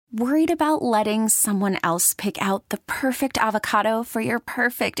Worried about letting someone else pick out the perfect avocado for your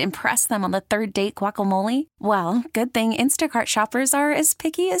perfect impress them on the third date guacamole? Well, good thing Instacart shoppers are as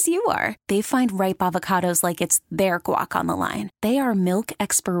picky as you are. They find ripe avocados like it's their guac on the line. They are milk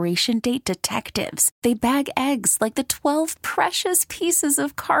expiration date detectives. They bag eggs like the 12 precious pieces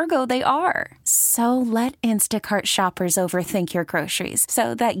of cargo they are. So let Instacart shoppers overthink your groceries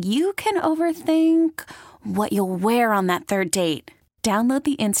so that you can overthink what you'll wear on that third date. Download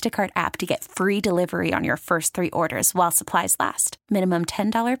the Instacart app to get free delivery on your first 3 orders while supplies last. Minimum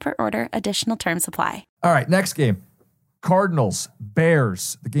 $10 per order. Additional terms apply. All right, next game. Cardinals,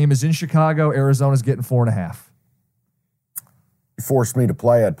 Bears. The game is in Chicago. Arizona's getting 4.5. You forced me to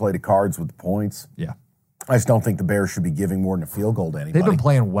play. I'd play the Cards with the points. Yeah. I just don't think the Bears should be giving more than a field goal to anybody. They've been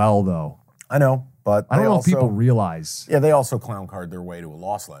playing well, though. I know, but I don't know if people realize. Yeah, they also clown card their way to a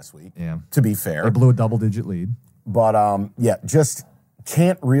loss last week. Yeah. To be fair. They blew a double-digit lead. But, just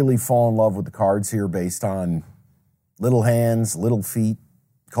can't really fall in love with the Cards here based on little hands, little feet,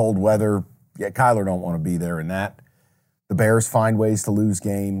 cold weather. Yeah, Kyler don't want to be there in that. The Bears find ways to lose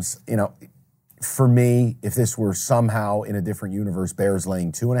games. You know, for me, if this were somehow in a different universe, Bears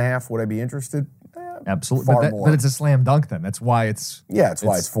laying 2.5, would I be interested? Absolutely. But it's a slam dunk then. That's why it's... Yeah, it's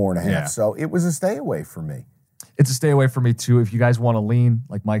why it's 4.5. Yeah. So it was a stay away for me. It's a stay away for me, too. If you guys want to lean,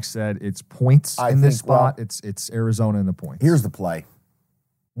 like Mike said, it's points in this spot. It's Arizona in the points. Here's the play.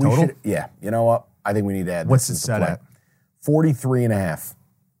 Total? Yeah. You know what? I think we need to add What's this it as set the play. at? 43.5.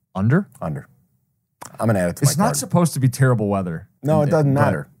 Under? Under. I'm going to add it to my It's not card. supposed to be terrible weather. No, it doesn't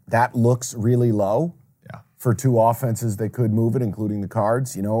matter. That looks really low. Yeah. For 2 offenses, they could move it, including the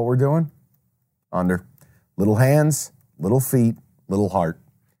Cards. You know what we're doing? Under. Little hands, little feet, little heart.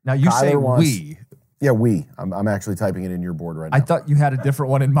 Now, you say wants, we. Yeah, we. I'm actually typing it in your board right now. I thought you had a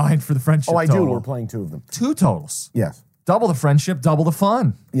different one in mind for the friendship I total. do. We're playing 2 of them. 2 totals. Yes. Double the friendship, double the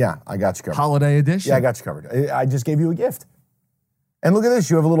fun. Yeah, I got you covered. Holiday edition. Yeah, I got you covered. I just gave you a gift. And look at this.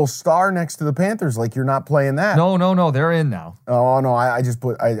 You have a little star next to the Panthers like you're not playing that. No. They're in now. Oh, no. I just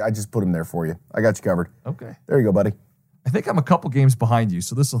put them there for you. I got you covered. Okay. There you go, buddy. I think I'm a couple games behind you,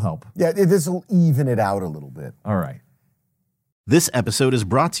 so this will help. Yeah, this will even it out a little bit. All right. This episode is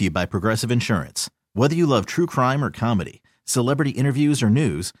brought to you by Progressive Insurance. Whether you love true crime or comedy, celebrity interviews or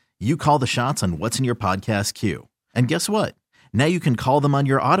news, you call the shots on what's in your podcast queue. And guess what? Now you can call them on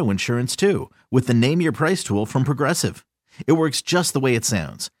your auto insurance too with the Name Your Price tool from Progressive. It works just the way it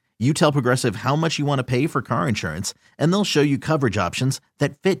sounds. You tell Progressive how much you want to pay for car insurance, and they'll show you coverage options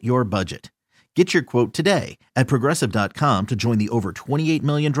that fit your budget. Get your quote today at Progressive.com to join the over 28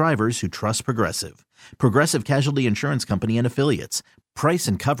 million drivers who trust Progressive. Progressive Casualty Insurance Company and Affiliates. Price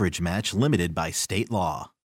and coverage match limited by state law.